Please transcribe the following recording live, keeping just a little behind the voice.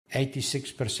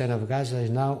86% of Gaza is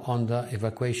now under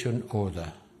evacuation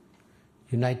order.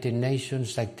 United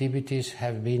Nations activities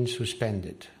have been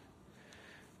suspended.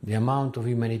 The amount of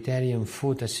humanitarian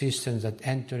food assistance that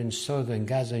entered in southern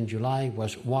Gaza in July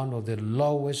was one of the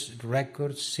lowest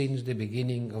records since the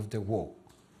beginning of the war.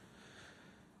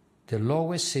 The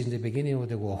lowest since the beginning of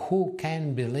the war. Who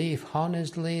can believe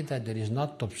honestly that there is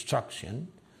not obstruction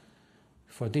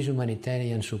for this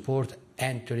humanitarian support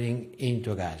entering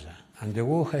into Gaza? And the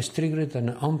war has triggered an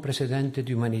unprecedented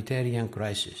humanitarian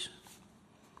crisis,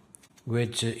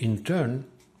 which in turn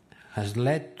has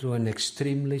led to an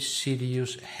extremely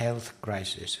serious health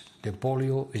crisis. The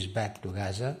polio is back to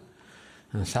Gaza,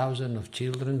 and thousands of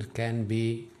children can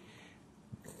be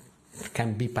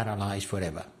paralyzed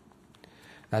forever.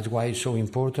 That's why it's so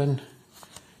important.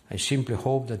 I simply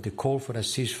hope that the call for a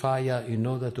ceasefire in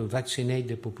order to vaccinate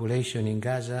the population in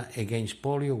Gaza against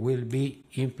polio will be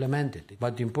implemented.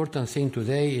 But the important thing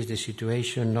today is the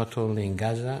situation not only in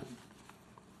Gaza,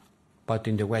 but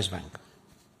in the West Bank.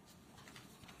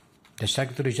 The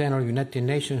Secretary General of the United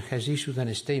Nations has issued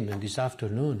a statement this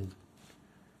afternoon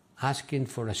asking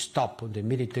for a stop of the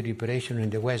military operation in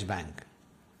the West Bank,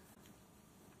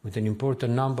 with an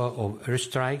important number of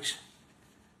airstrikes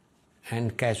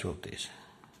and casualties.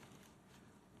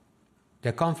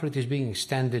 The conflict is being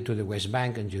extended to the West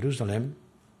Bank and Jerusalem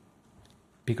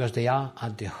because they are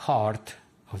at the heart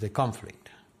of the conflict,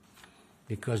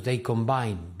 because they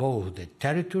combine both the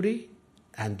territory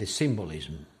and the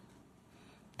symbolism.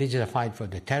 This is a fight for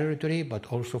the territory,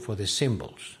 but also for the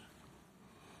symbols.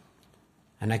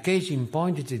 And a case in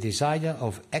point is the desire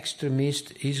of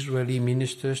extremist Israeli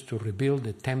ministers to rebuild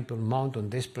the Temple Mount on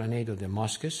the esplanade of the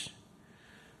mosques.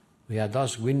 We are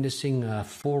thus witnessing a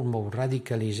form of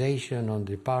radicalization on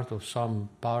the part of some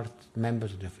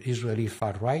members of the Israeli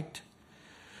far right,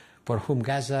 for whom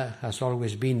Gaza has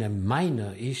always been a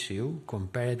minor issue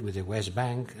compared with the West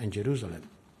Bank and Jerusalem.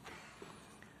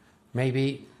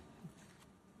 Maybe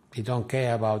they don't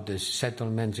care about the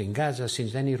settlements in Gaza,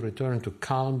 since any return to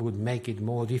calm would make it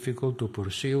more difficult to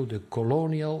pursue the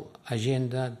colonial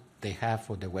agenda they have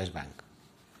for the West Bank,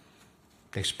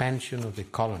 the expansion of the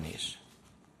colonies.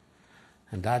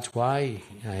 And that's why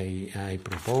I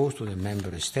propose to the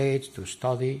member states to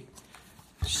study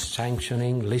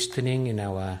sanctioning, listening in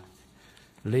our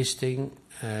listing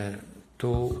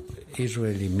to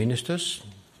Israeli ministers.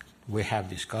 We have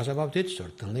discussed about it.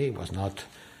 Certainly it was not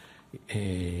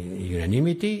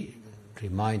unanimity.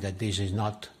 Remind that this is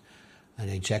not an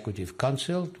executive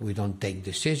council. We don't take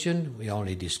decisions. We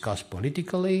only discuss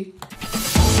politically.